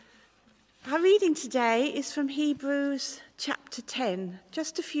Our reading today is from Hebrews chapter 10,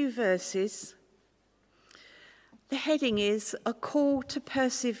 just a few verses. The heading is A Call to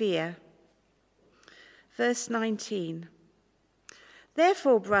Persevere. Verse 19.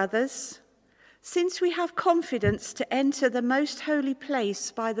 Therefore, brothers, since we have confidence to enter the most holy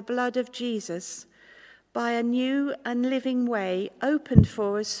place by the blood of Jesus, by a new and living way opened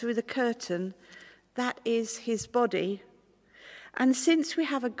for us through the curtain, that is his body, and since we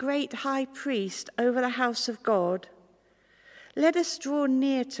have a great high priest over the house of God, let us draw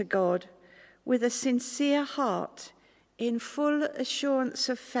near to God with a sincere heart, in full assurance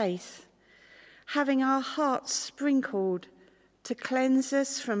of faith, having our hearts sprinkled to cleanse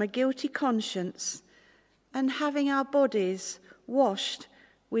us from a guilty conscience, and having our bodies washed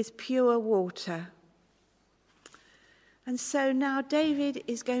with pure water. And so now David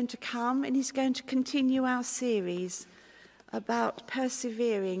is going to come and he's going to continue our series about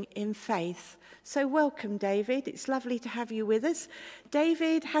persevering in faith. So welcome, David. It's lovely to have you with us.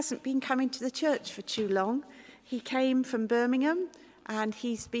 David hasn't been coming to the church for too long. He came from Birmingham and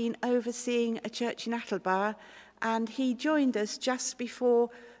he's been overseeing a church in Attleborough, and he joined us just before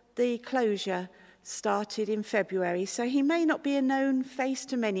the closure started in February. So he may not be a known face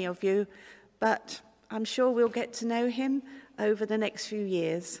to many of you, but I'm sure we'll get to know him over the next few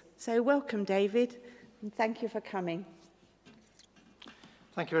years. So welcome, David, and thank you for coming.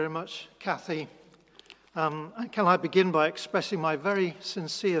 Thank you very much, Kathy. Can I begin by expressing my very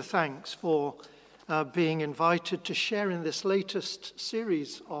sincere thanks for being invited to share in this latest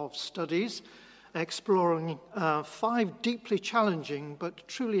series of studies, exploring 5 deeply challenging but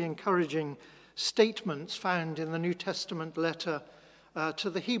truly encouraging statements found in the New Testament letter to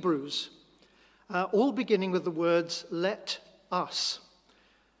the Hebrews, all beginning with the words, "Let us."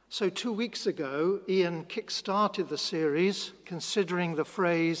 So 2 weeks ago, Ian kick-started the series considering the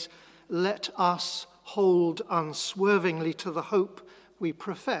phrase, "Let us hold unswervingly to the hope we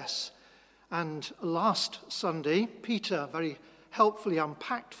profess." And last Sunday, Peter very helpfully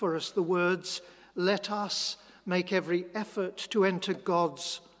unpacked for us the words, "Let us make every effort to enter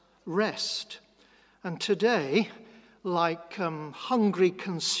God's rest." And today, like hungry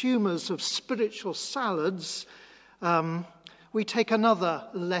consumers of spiritual salads, we take another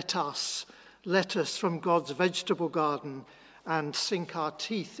lettuce from God's vegetable garden and sink our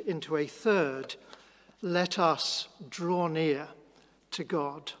teeth into a third. Let us draw near to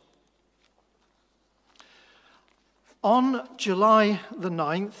God. On July the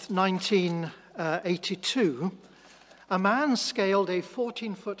 9th, 1982, a man scaled a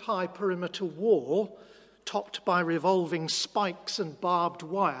 14-foot-high perimeter wall topped by revolving spikes and barbed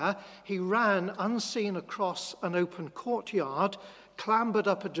wire. He ran unseen across an open courtyard, clambered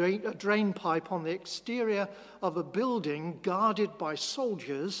up a drain pipe on the exterior of a building guarded by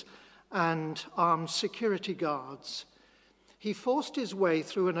soldiers and armed security guards. He forced his way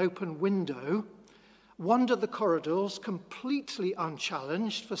through an open window, wandered the corridors completely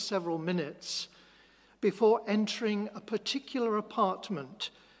unchallenged for several minutes before entering a particular apartment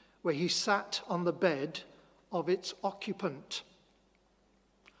where he sat on the bed of its occupant,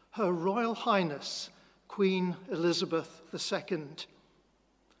 Her Royal Highness, Queen Elizabeth II.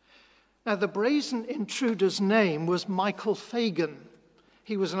 Now, the brazen intruder's name was Michael Fagan.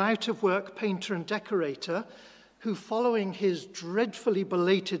 He was an out-of-work painter and decorator who, following his dreadfully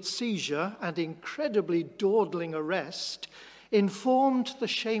belated seizure and incredibly dawdling arrest, informed the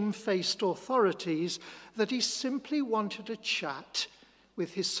shamefaced authorities that he simply wanted a chat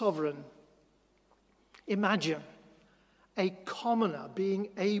with his sovereign. Imagine a commoner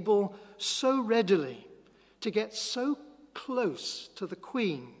being able so readily to get so close to the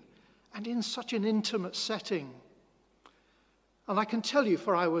Queen and in such an intimate setting. And I can tell you,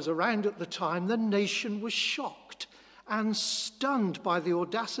 for I was around at the time, the nation was shocked and stunned by the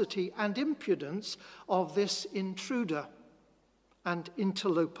audacity and impudence of this intruder and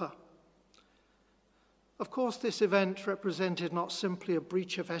interloper. Of course, this event represented not simply a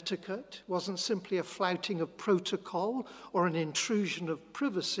breach of etiquette, wasn't simply a flouting of protocol or an intrusion of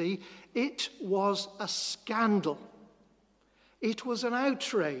privacy. It was a scandal. It was an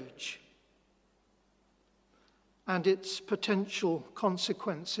outrage. And its potential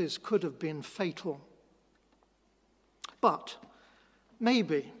consequences could have been fatal. But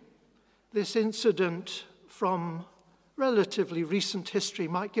maybe this incident from relatively recent history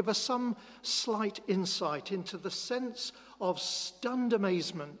might give us some slight insight into the sense of stunned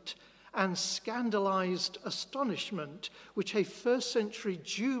amazement and scandalized astonishment which a first-century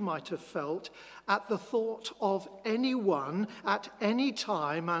Jew might have felt at the thought of anyone at any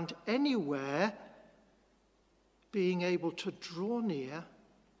time and anywhere being able to draw near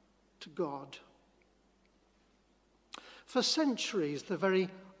to God. For centuries, the very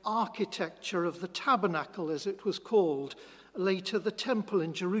architecture of the tabernacle, as it was called, later the temple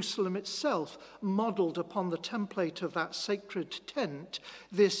in Jerusalem itself, modelled upon the template of that sacred tent,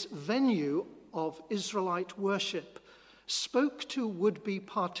 this venue of Israelite worship, spoke to would-be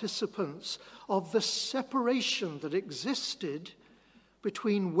participants of the separation that existed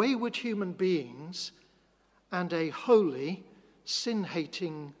between wayward human beings and a holy,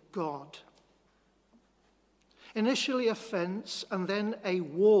 sin-hating God. Initially a fence and then a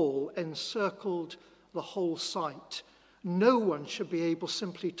wall encircled the whole site. No one should be able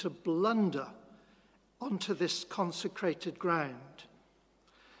simply to blunder onto this consecrated ground.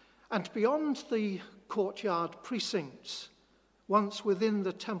 And beyond the courtyard precincts, once within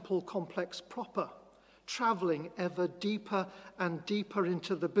the temple complex proper, travelling ever deeper and deeper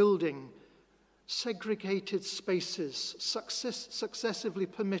into the building, segregated spaces successively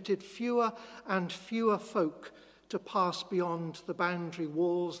permitted fewer and fewer folk to pass beyond the boundary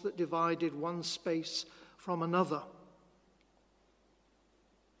walls that divided one space from another.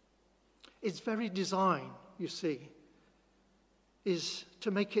 Its very design, you see, is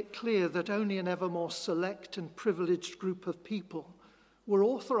to make it clear that only an ever more select and privileged group of people were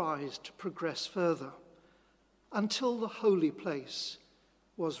authorized to progress further until the holy place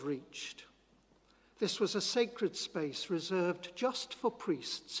was reached. This was a sacred space reserved just for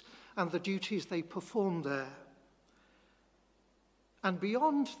priests and the duties they performed there. And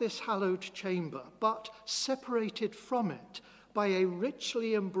beyond this hallowed chamber, but separated from it by a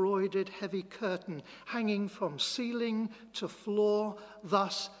richly embroidered heavy curtain hanging from ceiling to floor,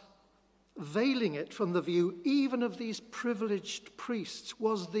 thus veiling it from the view even of these privileged priests,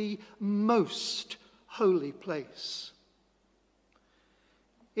 was the most holy place.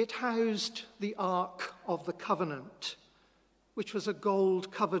 It housed the Ark of the Covenant, which was a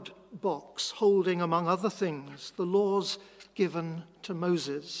gold-covered box holding, among other things, the laws given to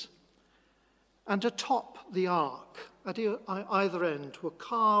Moses. And atop the ark, at either end, were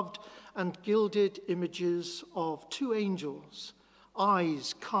carved and gilded images of two angels,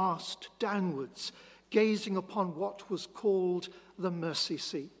 eyes cast downwards, gazing upon what was called the mercy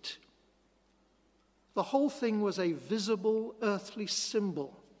seat. The whole thing was a visible earthly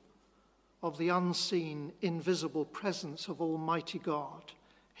symbol of the unseen, invisible presence of Almighty God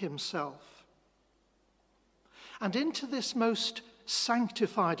himself. And into this most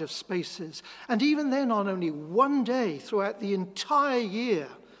sanctified of spaces, and even then on only one day throughout the entire year,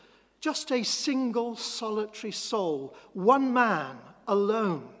 just a single solitary soul, one man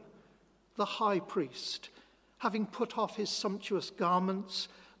alone, the high priest, having put off his sumptuous garments,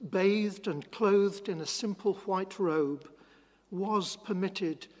 bathed and clothed in a simple white robe, was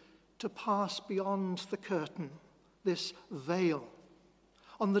permitted to pass beyond the curtain, this veil,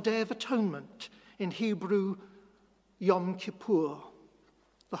 on the Day of Atonement, in Hebrew, Yom Kippur,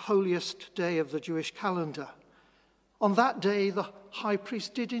 the holiest day of the Jewish calendar. On that day, the high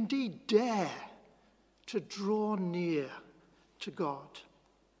priest did indeed dare to draw near to God,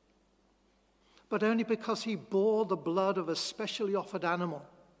 but only because he bore the blood of a specially offered animal,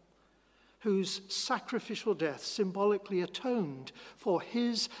 whose sacrificial death symbolically atoned for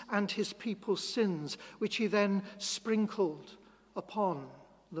his and his people's sins, which he then sprinkled upon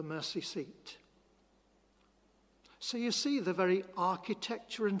the mercy seat. So you see, the very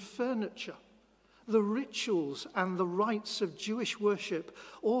architecture and furniture, the rituals and the rites of Jewish worship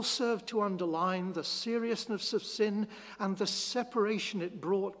all serve to underline the seriousness of sin and the separation it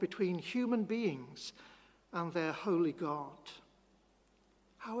brought between human beings and their holy God.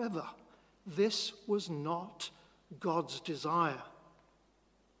 However, this was not God's desire.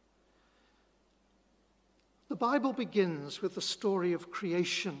 The Bible begins with the story of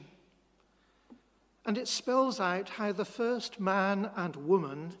creation, and it spells out how the first man and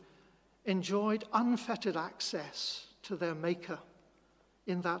woman enjoyed unfettered access to their Maker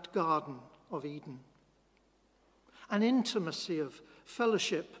in that Garden of Eden. An intimacy of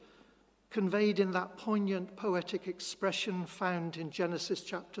fellowship conveyed in that poignant poetic expression found in Genesis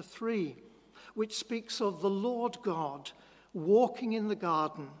chapter 3, which speaks of the Lord God walking in the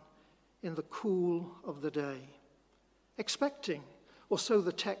garden in the cool of the day, expecting, or so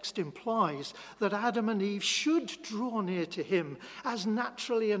the text implies, that Adam and Eve should draw near to him as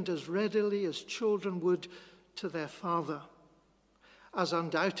naturally and as readily as children would to their father, as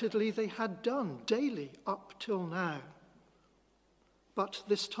undoubtedly they had done daily up till now. But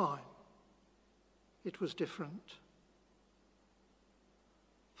this time, it was different.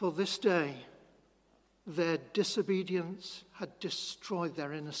 For this day, their disobedience had destroyed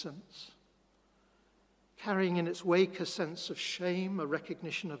their innocence. carrying in its wake a sense of shame, a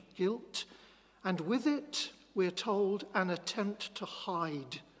recognition of guilt, and with it, we're told, an attempt to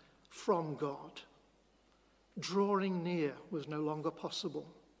hide from God. Drawing near was no longer possible.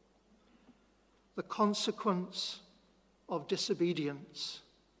 The consequence of disobedience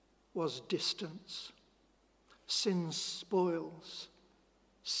was distance. Sin spoils,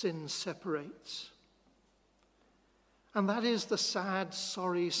 sin separates. And that is the sad,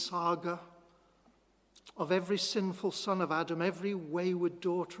 sorry saga of every sinful son of Adam, every wayward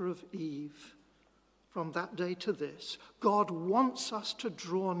daughter of Eve. From that day to this, God wants us to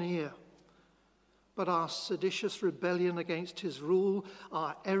draw near, but our seditious rebellion against his rule,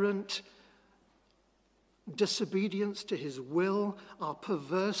 our errant disobedience to his will, our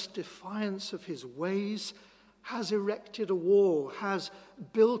perverse defiance of his ways, has erected a wall, has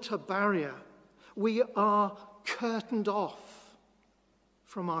built a barrier. We are curtained off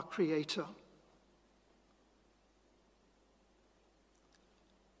from our Creator.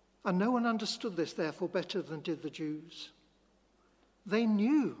 And no one understood this, therefore, better than did the Jews. They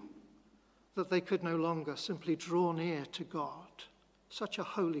knew that they could no longer simply draw near to God, such a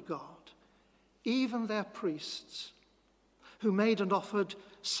holy God. Even their priests, who made and offered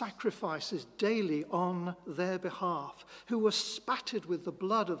sacrifices daily on their behalf, who were spattered with the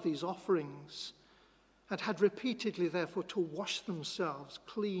blood of these offerings, and had repeatedly, therefore, to wash themselves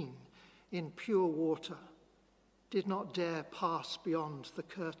clean in pure water, did not dare pass beyond the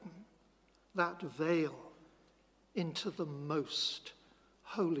curtain, that veil, into the most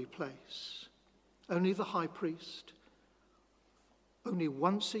holy place. Only the high priest, only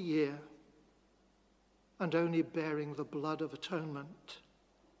once a year, and only bearing the blood of atonement.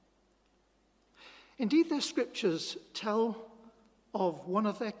 Indeed, their scriptures tell of one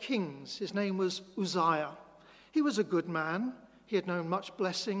of their kings. His name was Uzziah. He was a good man. He had known much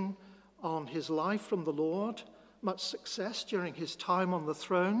blessing on his life from the Lord, much success during his time on the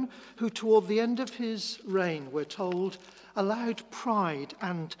throne, who toward the end of his reign, we're told, allowed pride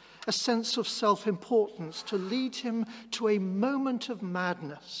and a sense of self-importance to lead him to a moment of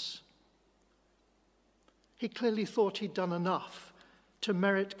madness. He clearly thought he'd done enough to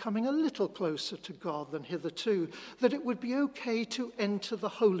merit coming a little closer to God than hitherto, that it would be okay to enter the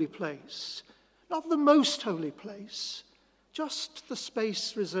holy place, not the most holy place, just the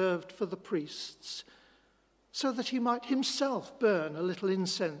space reserved for the priests, so that he might himself burn a little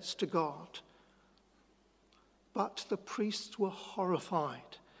incense to God. But the priests were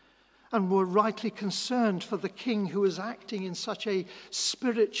horrified and were rightly concerned for the king who was acting in such a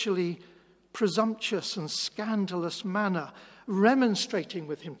spiritually presumptuous and scandalous manner, remonstrating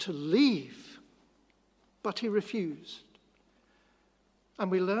with him to leave. But he refused.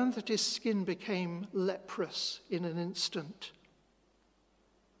 And we learn that his skin became leprous in an instant.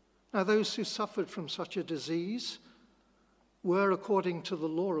 Now, those who suffered from such a disease were, according to the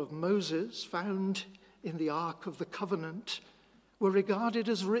law of Moses, found in the Ark of the Covenant, were regarded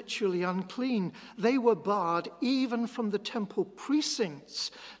as ritually unclean. They were barred even from the temple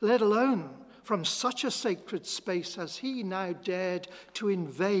precincts, let alone from such a sacred space as he now dared to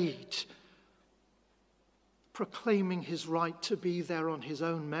invade, proclaiming his right to be there on his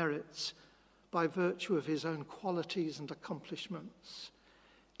own merits by virtue of his own qualities and accomplishments.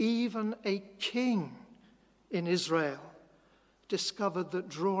 Even a king in Israel discovered that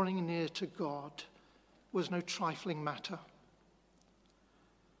drawing near to God was no trifling matter.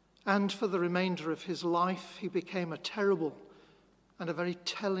 And for the remainder of his life, he became a terrible and a very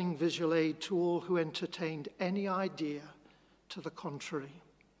telling visual aid to all who entertained any idea to the contrary.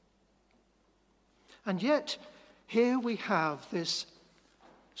 And yet, here we have this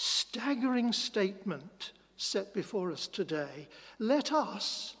staggering statement set before us today. Let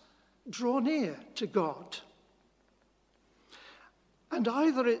us draw near to God. And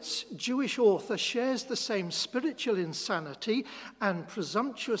either its Jewish author shares the same spiritual insanity and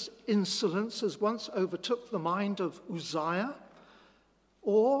presumptuous insolence as once overtook the mind of Uzziah,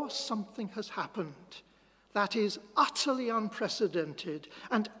 or something has happened that is utterly unprecedented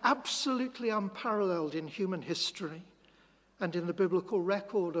and absolutely unparalleled in human history and in the biblical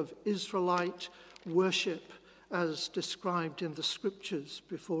record of Israelite worship as described in the scriptures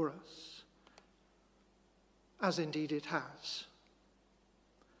before us, as indeed it has.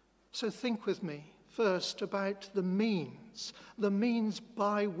 So think with me first about the means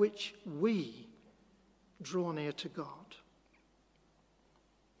by which we draw near to God.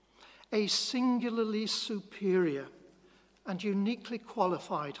 A singularly superior and uniquely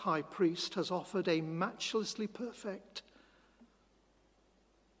qualified high priest has offered a matchlessly perfect,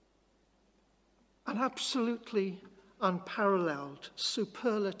 an absolutely unparalleled,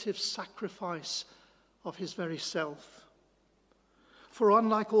 superlative sacrifice of his very self. For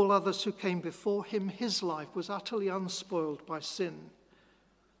unlike all others who came before him, his life was utterly unspoiled by sin.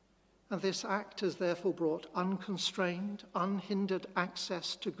 And this act has therefore brought unconstrained, unhindered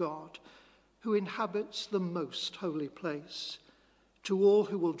access to God, who inhabits the most holy place, to all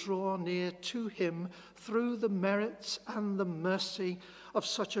who will draw near to him through the merits and the mercy of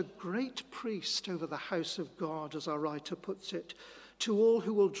such a great priest over the house of God, as our writer puts it, to all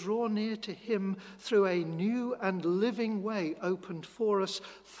who will draw near to him through a new and living way opened for us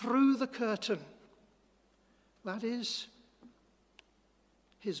through the curtain. That is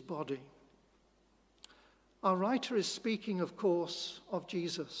his body. Our writer is speaking, of course, of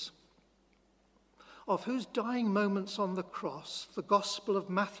Jesus, of whose dying moments on the cross the Gospel of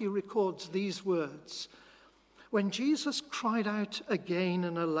Matthew records these words: "When Jesus cried out again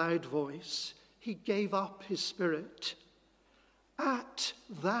in a loud voice, he gave up his spirit. At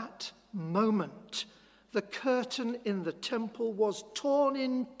that moment, the curtain in the temple was torn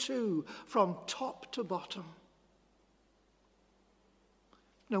in two from top to bottom."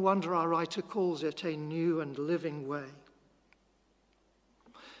 No wonder our writer calls it a new and living way.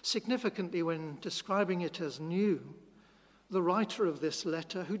 Significantly, when describing it as new, the writer of this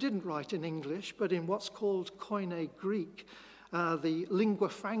letter, who didn't write in English, but in what's called Koine Greek, the lingua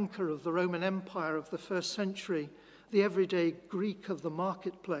franca of the Roman Empire of the first century, the everyday Greek of the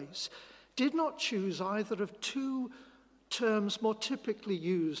marketplace, did not choose either of two terms more typically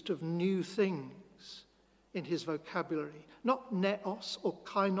used of new things in his vocabulary. Not neos or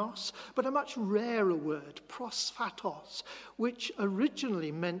kainos, but a much rarer word, prosphatos, which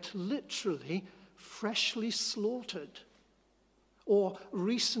originally meant literally freshly slaughtered or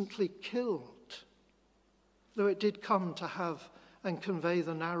recently killed, though it did come to have and convey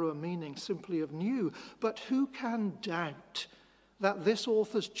the narrower meaning simply of new. But who can doubt that this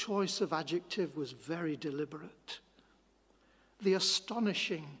author's choice of adjective was very deliberate? The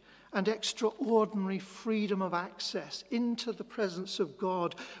astonishing and extraordinary freedom of access into the presence of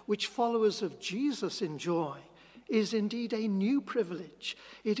God, which followers of Jesus enjoy, is indeed a new privilege.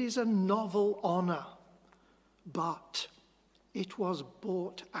 It is a novel honor, but it was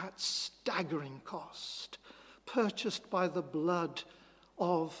bought at staggering cost, purchased by the blood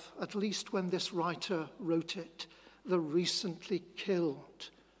of, at least when this writer wrote it, the recently killed,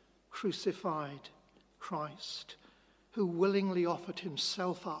 crucified Christ, who willingly offered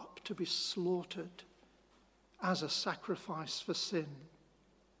himself up to be slaughtered as a sacrifice for sin.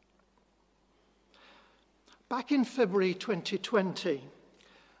 Back in February 2020,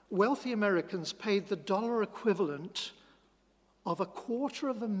 wealthy Americans paid the dollar equivalent of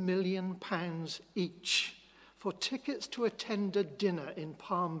 £250,000 each for tickets to attend a dinner in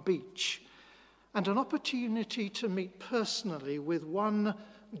Palm Beach and an opportunity to meet personally with one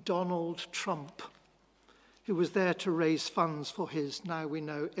Donald Trump, who was there to raise funds for his, now we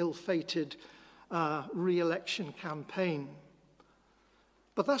know, ill-fated re-election campaign.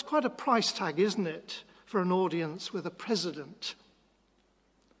 But that's quite a price tag, isn't it, for an audience with a president?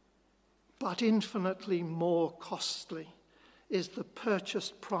 But infinitely more costly is the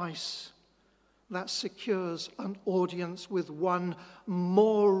purchased price that secures an audience with one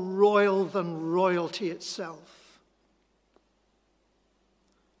more royal than royalty itself.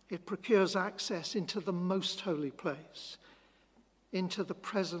 It procures access into the most holy place, into the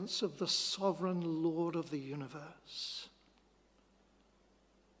presence of the sovereign Lord of the universe.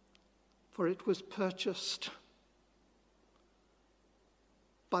 For it was purchased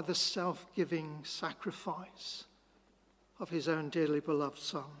by the self-giving sacrifice of his own dearly beloved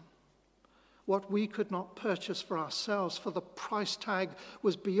Son. What we could not purchase for ourselves, for the price tag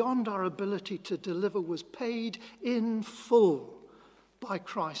was beyond our ability to deliver, was paid in full by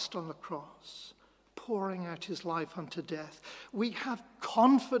Christ on the cross, pouring out his life unto death. We have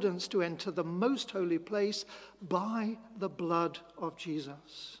confidence to enter the most holy place by the blood of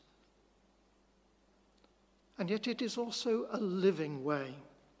Jesus. And yet it is also a living way,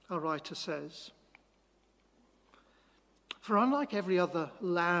 our writer says. For unlike every other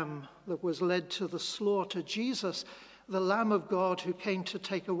lamb that was led to the slaughter, Jesus, the Lamb of God who came to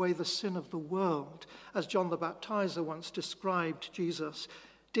take away the sin of the world, as John the Baptizer once described Jesus,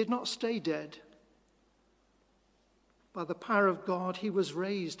 did not stay dead. By the power of God, he was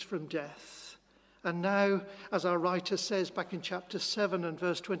raised from death. And now, as our writer says back in chapter 7 and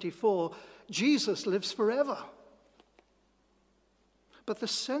verse 24, Jesus lives forever. But the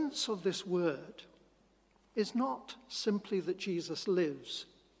sense of this word is not simply that Jesus lives,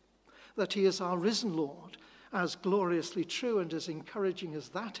 that he is our risen Lord, as gloriously true and as encouraging as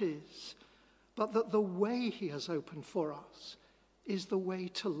that is, but that the way he has opened for us is the way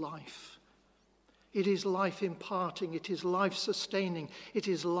to life. It is life imparting, it is life sustaining, it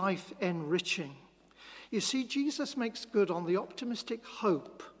is life enriching. You see, Jesus makes good on the optimistic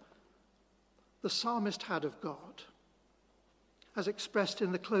hope the psalmist had of God, as expressed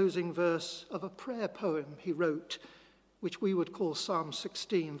in the closing verse of a prayer poem he wrote, which we would call Psalm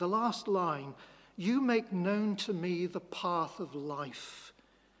 16. The last line, "You make known to me the path of life.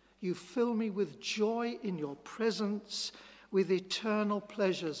 You fill me with joy in your presence, with eternal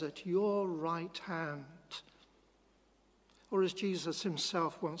pleasures at your right hand." Or as Jesus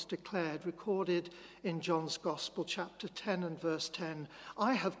himself once declared, recorded in John's Gospel, chapter 10 and verse 10,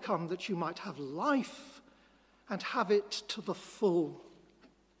 "I have come that you might have life and have it to the full."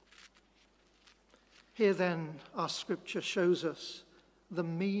 Here then, our scripture shows us the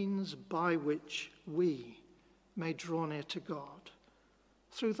means by which we may draw near to God,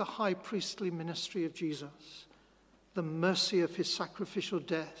 through the high priestly ministry of Jesus, the mercy of his sacrificial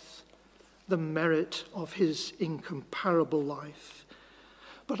death, the merit of his incomparable life.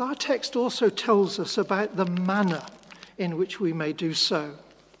 But our text also tells us about the manner in which we may do so.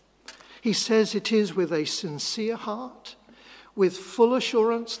 He says it is with a sincere heart, with full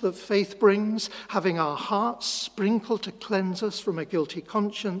assurance that faith brings, having our hearts sprinkled to cleanse us from a guilty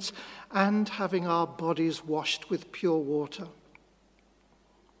conscience, and having our bodies washed with pure water.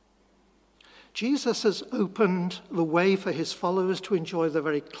 Jesus has opened the way for his followers to enjoy the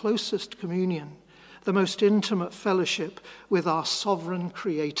very closest communion, the most intimate fellowship with our sovereign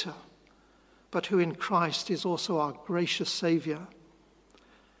Creator, but who in Christ is also our gracious Saviour.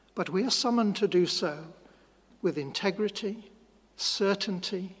 But we are summoned to do so with integrity,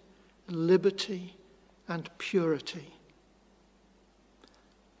 certainty, liberty, and purity.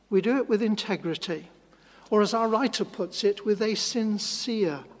 We do it with integrity, or as our writer puts it, with a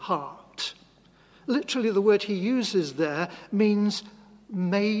sincere heart. Literally, the word he uses there means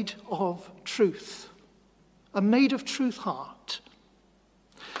made of truth, a made of truth heart.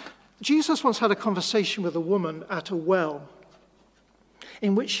 Jesus once had a conversation with a woman at a well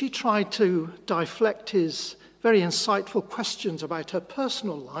in which she tried to deflect his very insightful questions about her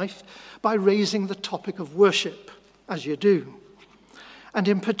personal life by raising the topic of worship, as you do. And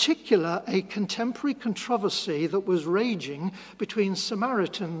in particular, a contemporary controversy that was raging between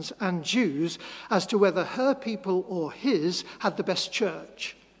Samaritans and Jews as to whether her people or his had the best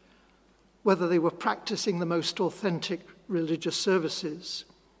church, whether they were practicing the most authentic religious services.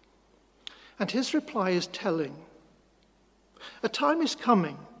 And his reply is telling. "A time is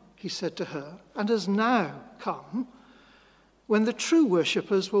coming," he said to her, "and has now come, when the true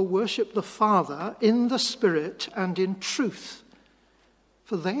worshippers will worship the Father in the Spirit and in truth.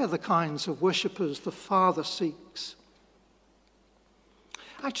 For they are the kinds of worshippers the Father seeks."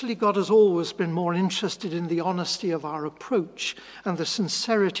 Actually, God has always been more interested in the honesty of our approach and the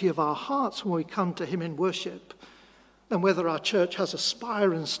sincerity of our hearts when we come to him in worship than whether our church has a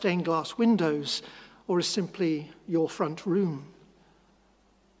spire and stained glass windows or is simply your front room.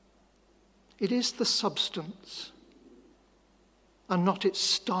 It is the substance and not its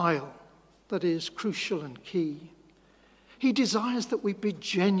style that is crucial and key. He desires that we be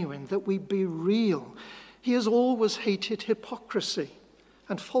genuine, that we be real. He has always hated hypocrisy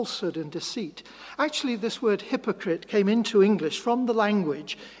and falsehood and deceit. Actually, this word hypocrite came into English from the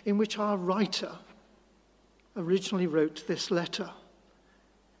language in which our writer originally wrote this letter.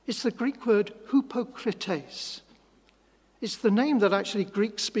 It's the Greek word hypokrites. It's the name that actually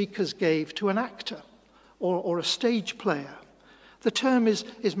Greek speakers gave to an actor or a stage player. The term is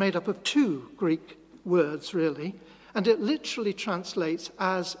made up of two Greek words, really, and it literally translates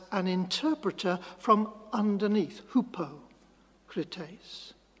as an interpreter from underneath,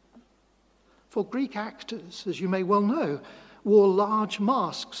 hypokrites. For Greek actors, as you may well know, wore large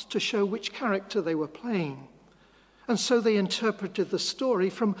masks to show which character they were playing. And so they interpreted the story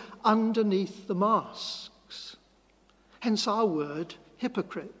from underneath the masks. Hence our word,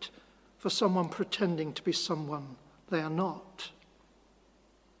 hypocrite, for someone pretending to be someone they are not.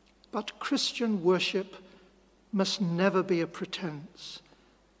 But Christian worship must never be a pretense,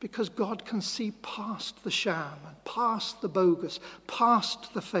 because God can see past the sham and past the bogus,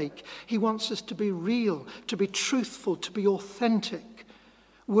 past the fake. He wants us to be real, to be truthful, to be authentic.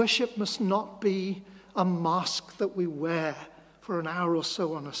 Worship must not be a mask that we wear for an hour or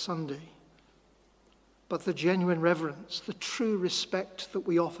so on a Sunday, but the genuine reverence, the true respect that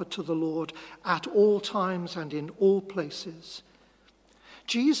we offer to the Lord at all times and in all places.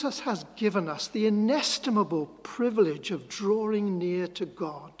 Jesus has given us the inestimable privilege of drawing near to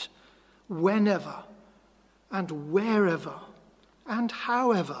God whenever and wherever and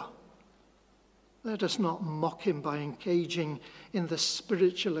however Let us not mock him by engaging in the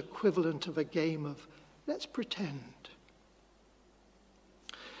spiritual equivalent of a game of let's pretend.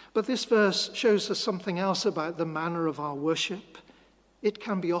 But this verse shows us something else about the manner of our worship. It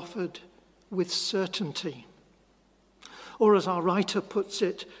can be offered with certainty, or as our writer puts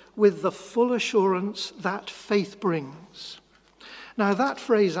it, with the full assurance that faith brings. Now that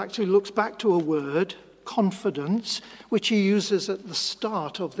phrase actually looks back to a word, confidence, which he uses at the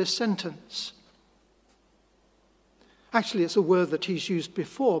start of this sentence. Actually, it's a word that he's used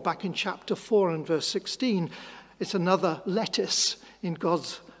before, back in chapter 4 and verse 16. It's another lettuce in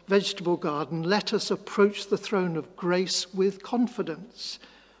God's vegetable garden. Let us approach the throne of grace with confidence.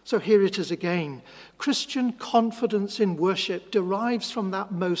 So here it is again. Christian confidence in worship derives from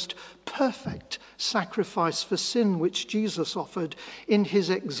that most perfect sacrifice for sin which Jesus offered in his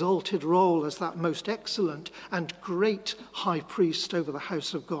exalted role as that most excellent and great high priest over the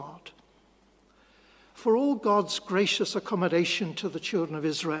house of God. For all God's gracious accommodation to the children of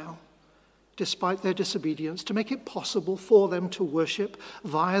Israel, despite their disobedience, to make it possible for them to worship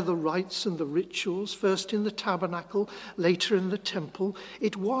via the rites and the rituals, first in the tabernacle, later in the temple,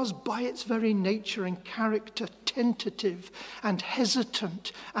 it was by its very nature and character tentative and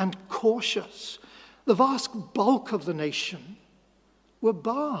hesitant and cautious. The vast bulk of the nation were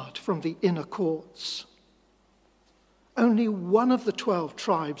barred from the inner courts. Only one of the 12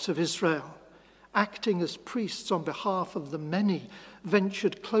 tribes of Israel, acting as priests on behalf of the many,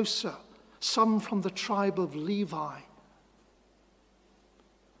 ventured closer, some from the tribe of Levi.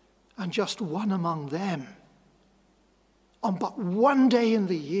 And just one among them, on but one day in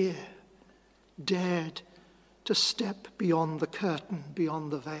the year, dared to step beyond the curtain,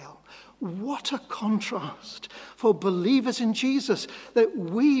 beyond the veil. What a contrast for believers in Jesus, that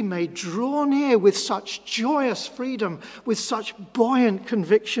we may draw near with such joyous freedom, with such buoyant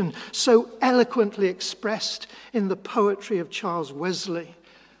conviction, so eloquently expressed in the poetry of Charles Wesley.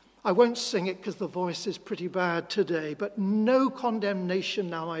 I won't sing it because the voice is pretty bad today, but no condemnation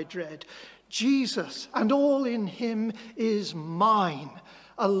now I dread. Jesus and all in him is mine,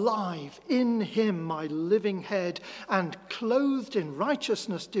 alive in him my living head, and clothed in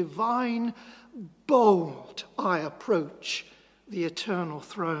righteousness divine, bold I approach the eternal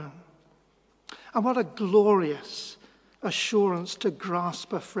throne. And what a glorious assurance to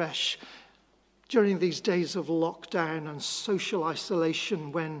grasp afresh during these days of lockdown and social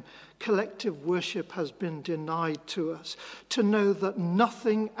isolation, when collective worship has been denied to us, to know that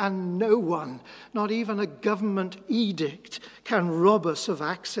nothing and no one, not even a government edict, can rob us of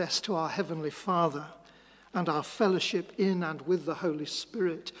access to our Heavenly Father and our fellowship in and with the Holy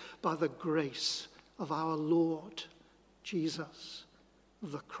Spirit by the grace of our Lord Jesus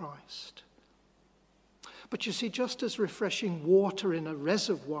the Christ. But you see, just as refreshing water in a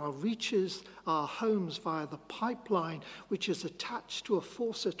reservoir reaches our homes via the pipeline which is attached to a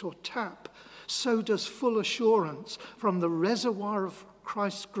faucet or tap, so does full assurance from the reservoir of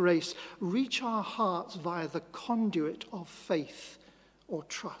Christ's grace reach our hearts via the conduit of faith or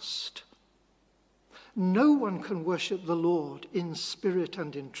trust. No one can worship the Lord in spirit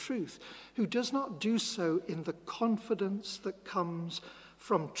and in truth who does not do so in the confidence that comes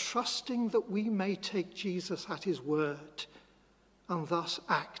from trusting that we may take Jesus at his word and thus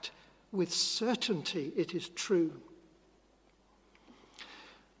act with certainty it is true.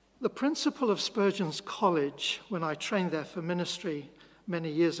 The principal of Spurgeon's College, when I trained there for ministry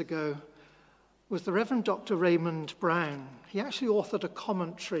many years ago, was the Reverend Dr. Raymond Brown. He actually authored a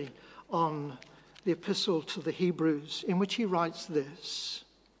commentary on the Epistle to the Hebrews, in which he writes this: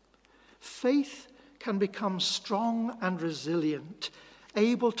 faith can become strong and resilient,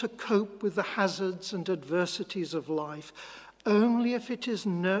 able to cope with the hazards and adversities of life, only if it is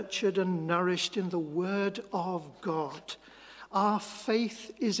nurtured and nourished in the Word of God. Our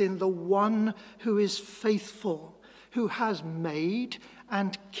faith is in the one who is faithful, who has made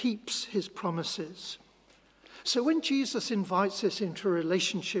and keeps his promises. So when Jesus invites us into a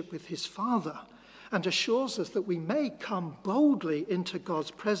relationship with his Father and assures us that we may come boldly into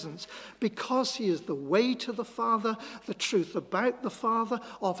God's presence because he is the way to the Father, the truth about the Father,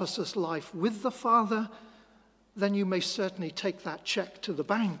 offers us life with the Father, then you may certainly take that check to the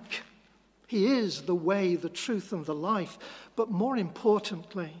bank. He is the way, the truth, and the life. But more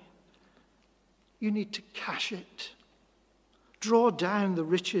importantly, you need to cash it. Draw down the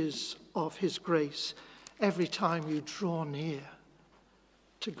riches of his grace every time you draw near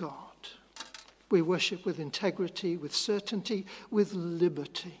to God. We worship with integrity, with certainty, with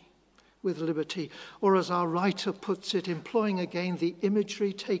liberty. Or as our writer puts it, employing again the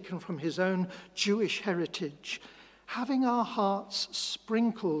imagery taken from his own Jewish heritage, having our hearts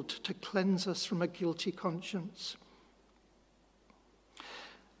sprinkled to cleanse us from a guilty conscience.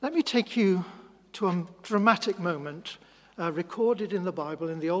 Let me take you to a dramatic moment recorded in the Bible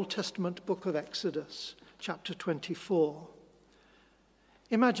in the Old Testament book of Exodus, chapter 24.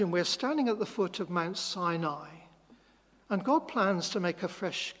 Imagine we're standing at the foot of Mount Sinai, and God plans to make a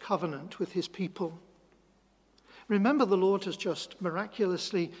fresh covenant with his people. Remember, the Lord has just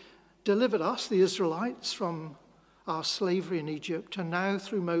miraculously delivered us, the Israelites, from our slavery in Egypt, and now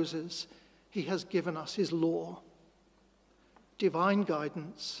through Moses, he has given us his law. Divine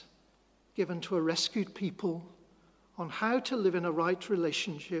guidance given to a rescued people on how to live in a right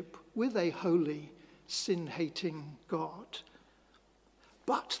relationship with a holy, sin-hating God.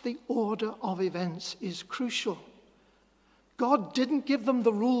 But the order of events is crucial. God didn't give them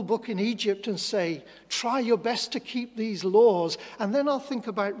the rule book in Egypt and say, try your best to keep these laws, and then I'll think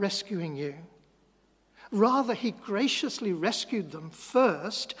about rescuing you. Rather, he graciously rescued them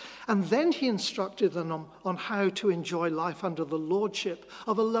first, and then he instructed them on how to enjoy life under the lordship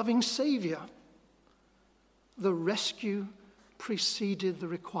of a loving Savior. The rescue preceded the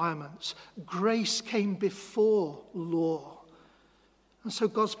requirements. Grace came before law. And so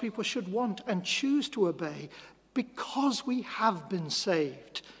God's people should want and choose to obey because we have been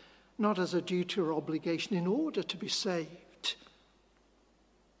saved, not as a duty or obligation in order to be saved.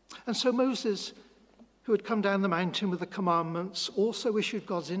 And so Moses, who had come down the mountain with the commandments, also issued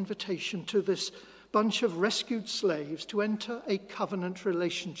God's invitation to this bunch of rescued slaves to enter a covenant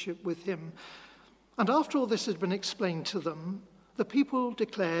relationship with him. And after all this had been explained to them, the people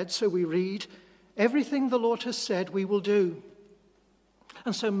declared, so we read, everything the Lord has said we will do.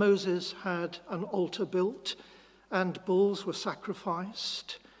 And so Moses had an altar built, and bulls were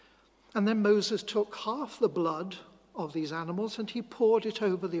sacrificed. And then Moses took half the blood of these animals and he poured it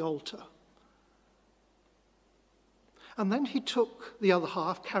over the altar. And then he took the other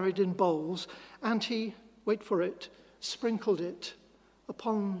half, carried in bowls, and he, wait for it, sprinkled it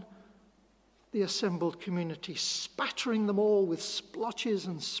upon the assembled community, spattering them all with splotches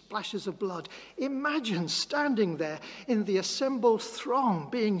and splashes of blood. Imagine standing there in the assembled throng,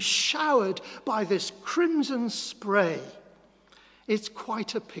 being showered by this crimson spray. It's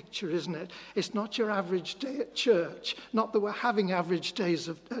quite a picture, isn't it? It's not your average day at church. Not that we're having average days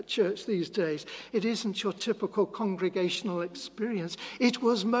at church these days. It isn't your typical congregational experience. It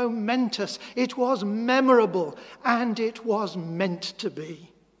was momentous, it was memorable, and it was meant to be.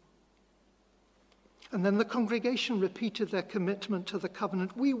 And then the congregation repeated their commitment to the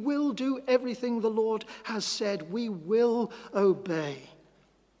covenant. We will do everything the Lord has said. We will obey.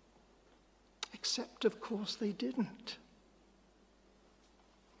 Except, of course, they didn't.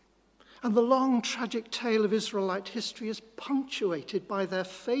 And the long, tragic tale of Israelite history is punctuated by their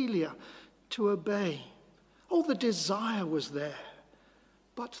failure to obey. Oh, the desire was there,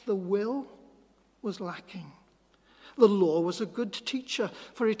 but the will was lacking. The law was a good teacher,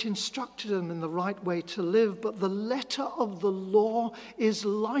 for it instructed them in the right way to live, but the letter of the law is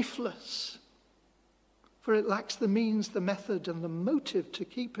lifeless, for it lacks the means, the method, and the motive to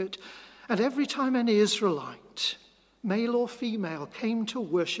keep it. And every time any Israelite, male or female, came to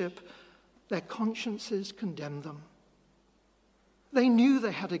worship, their consciences condemned them. They knew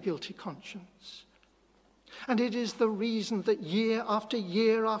they had a guilty conscience. And it is the reason that year after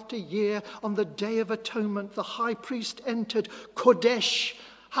year after year, on the Day of Atonement, the high priest entered Kodesh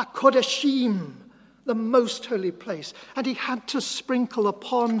HaKodeshim, the most holy place, and he had to sprinkle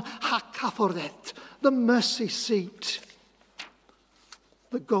upon HaKaforet, the mercy seat,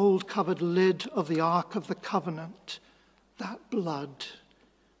 the gold-covered lid of the Ark of the Covenant, that blood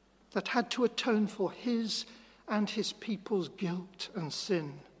that had to atone for his and his people's guilt and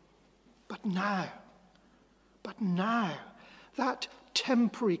sin. But now, that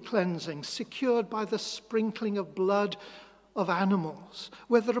temporary cleansing secured by the sprinkling of blood of animals,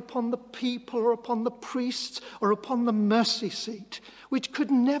 whether upon the people or upon the priests or upon the mercy seat, which could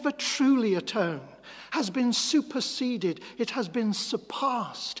never truly atone, has been superseded, it has been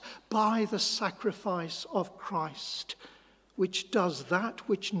surpassed by the sacrifice of Christ, which does that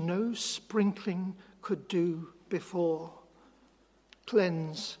which no sprinkling could do before,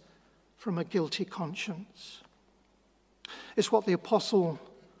 cleanse from a guilty conscience. It's what the Apostle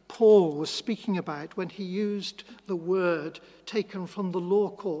Paul was speaking about when he used the word taken from the law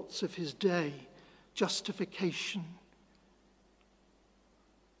courts of his day, justification.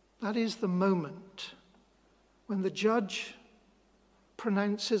 That is the moment when the judge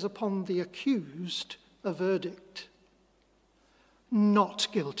pronounces upon the accused a verdict. Not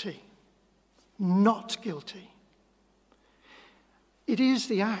guilty. Not guilty. It is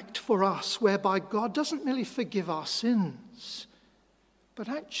the act for us whereby God doesn't merely forgive our sins, but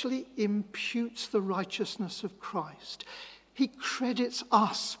actually imputes the righteousness of Christ. He credits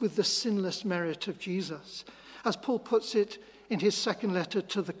us with the sinless merit of Jesus. As Paul puts it in his second letter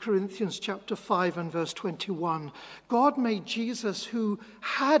to the Corinthians, chapter 5 and verse 21, God made Jesus, who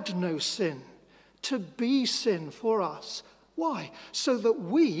had no sin, to be sin for us. Why? So that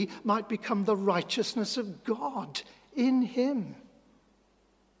we might become the righteousness of God in him.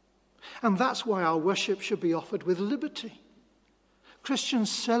 And that's why our worship should be offered with liberty.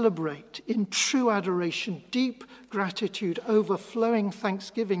 Christians celebrate in true adoration, deep gratitude, overflowing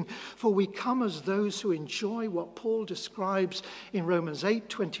thanksgiving, for we come as those who enjoy what Paul describes in Romans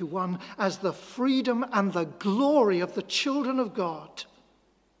 8:21 as the freedom and the glory of the children of God.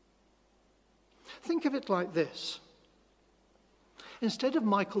 Think of it like this. Instead of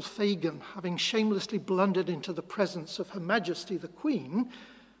Michael Fagan having shamelessly blundered into the presence of Her Majesty the Queen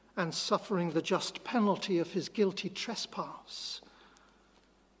and suffering the just penalty of his guilty trespass,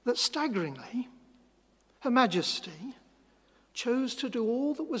 that staggeringly, Her Majesty chose to do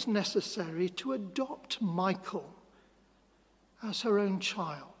all that was necessary to adopt Michael as her own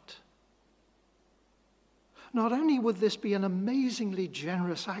child. Not only would this be an amazingly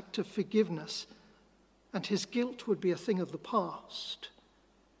generous act of forgiveness, and his guilt would be a thing of the past,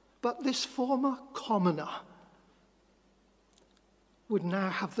 but this former commoner would now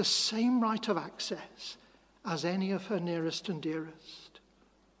have the same right of access as any of her nearest and dearest.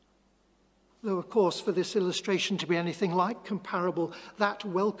 Though, of course, for this illustration to be anything like comparable, that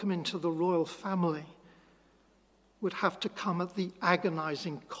welcome into the royal family would have to come at the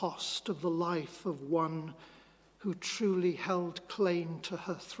agonizing cost of the life of one who truly held claim to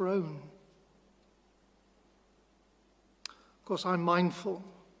her throne. Of course, I'm mindful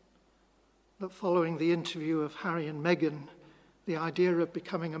that following the interview of Harry and Meghan, the idea of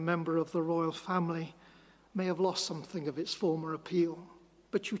becoming a member of the royal family may have lost something of its former appeal.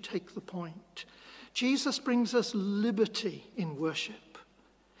 But you take the point. Jesus brings us liberty in worship.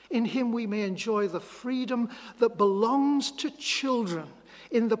 In him we may enjoy the freedom that belongs to children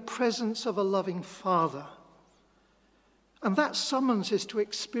in the presence of a loving Father. And that summons is to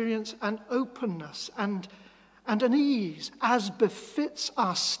experience an openness and an ease as befits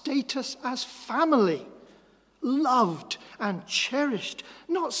our status as family, loved and cherished,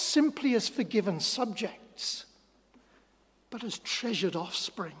 not simply as forgiven subjects, but as treasured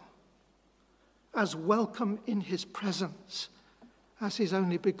offspring, as welcome in his presence as his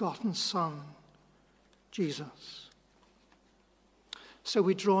only begotten Son, Jesus. So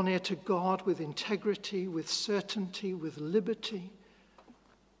we draw near to God with integrity, with certainty, with liberty,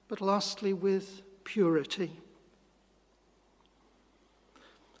 but lastly with purity.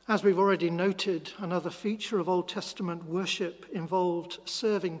 As we've already noted, another feature of Old Testament worship involved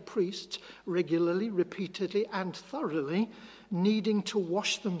serving priests regularly, repeatedly, and thoroughly, needing to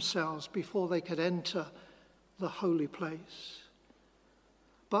wash themselves before they could enter the holy place.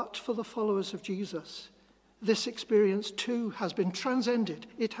 But for the followers of Jesus, this experience too has been transcended.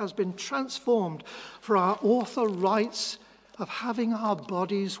 It has been transformed, for our author writes of having our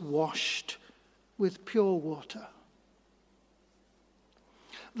bodies washed with pure water.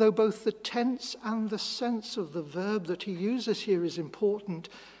 Though both the tense and the sense of the verb that he uses here is important,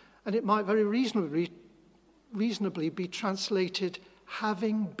 and it might very reasonably be translated,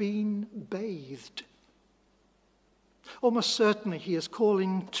 having been bathed. Almost certainly he is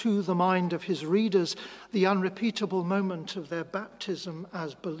calling to the mind of his readers the unrepeatable moment of their baptism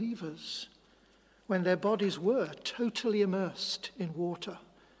as believers, when their bodies were totally immersed in water.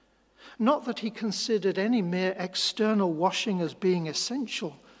 Not that he considered any mere external washing as being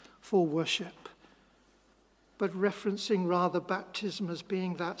essential for worship, but referencing rather baptism as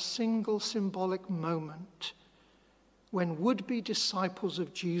being that single symbolic moment when would-be disciples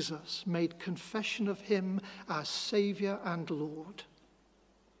of Jesus made confession of him as Saviour and Lord,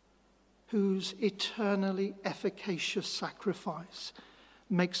 whose eternally efficacious sacrifice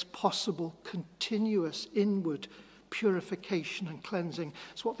makes possible continuous inward purification and cleansing.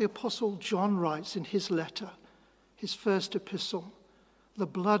 It's what the Apostle John writes in his letter, his first epistle. The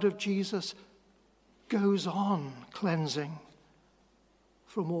blood of Jesus goes on cleansing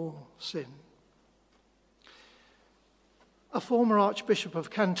from all sin. A former Archbishop of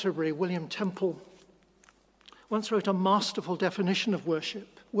Canterbury, William Temple, once wrote a masterful definition of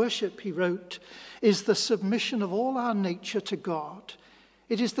worship. Worship, he wrote, is the submission of all our nature to God.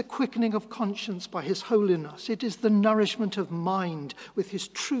 It is the quickening of conscience by his holiness. It is the nourishment of mind with his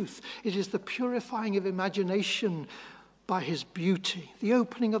truth. It is the purifying of imagination by his beauty, the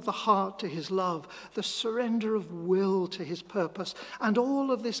opening of the heart to his love, the surrender of will to his purpose, and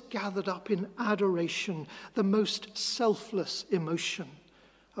all of this gathered up in adoration, the most selfless emotion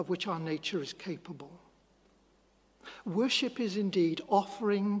of which our nature is capable. Worship is indeed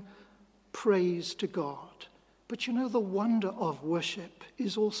offering praise to God. But you know, the wonder of worship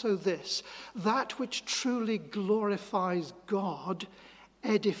is also this: that which truly glorifies God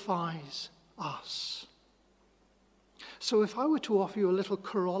edifies us. So if I were to offer you a little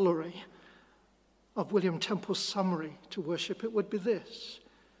corollary of William Temple's summary to worship, it would be this: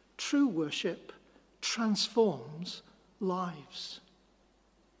 true worship transforms lives.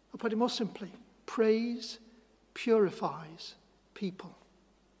 I'll put it more simply: praise purifies people.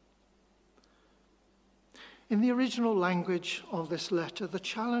 In the original language of this letter, the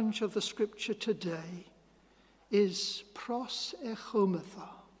challenge of the scripture today is pros echometha.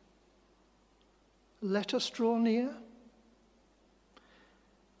 Let us draw near.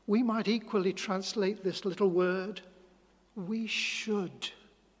 We might equally translate this little word: we should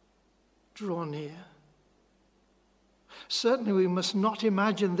draw near. Certainly we must not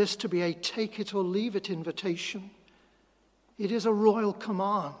imagine this to be a take it or leave it invitation. It is a royal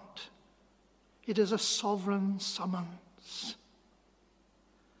command. It is a sovereign summons.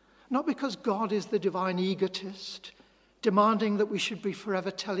 Not because God is the divine egotist, demanding that we should be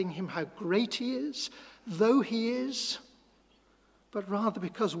forever telling him how great he is, though he is, but rather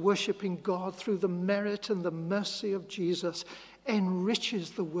because worshipping God through the merit and the mercy of Jesus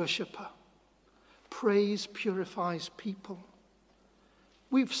enriches the worshipper. Praise purifies people.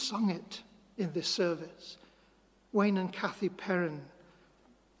 We've sung it in this service. Wayne and Kathy Perrin: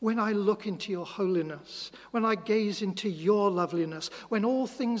 when I look into your holiness, when I gaze into your loveliness, when all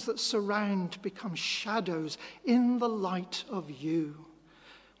things that surround become shadows in the light of you,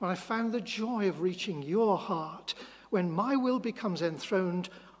 when I found the joy of reaching your heart, when my will becomes enthroned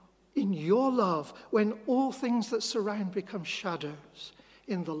in your love, when all things that surround become shadows,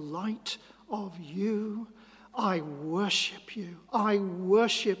 in the light of you, I worship you. I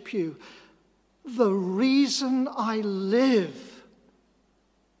worship you. The reason I live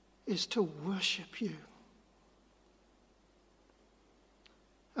is to worship you.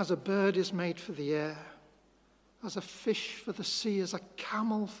 As a bird is made for the air, as a fish for the sea, as a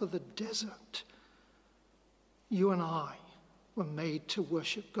camel for the desert, you and I were made to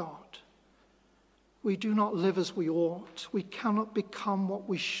worship God. We do not live as we ought. We cannot become what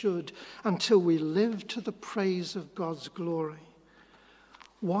we should until we live to the praise of God's glory.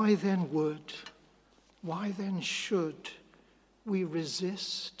 Why then should we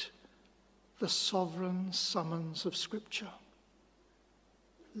resist the sovereign summons of Scripture?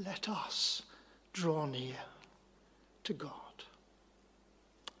 Let us draw near to God.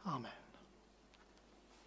 Amen.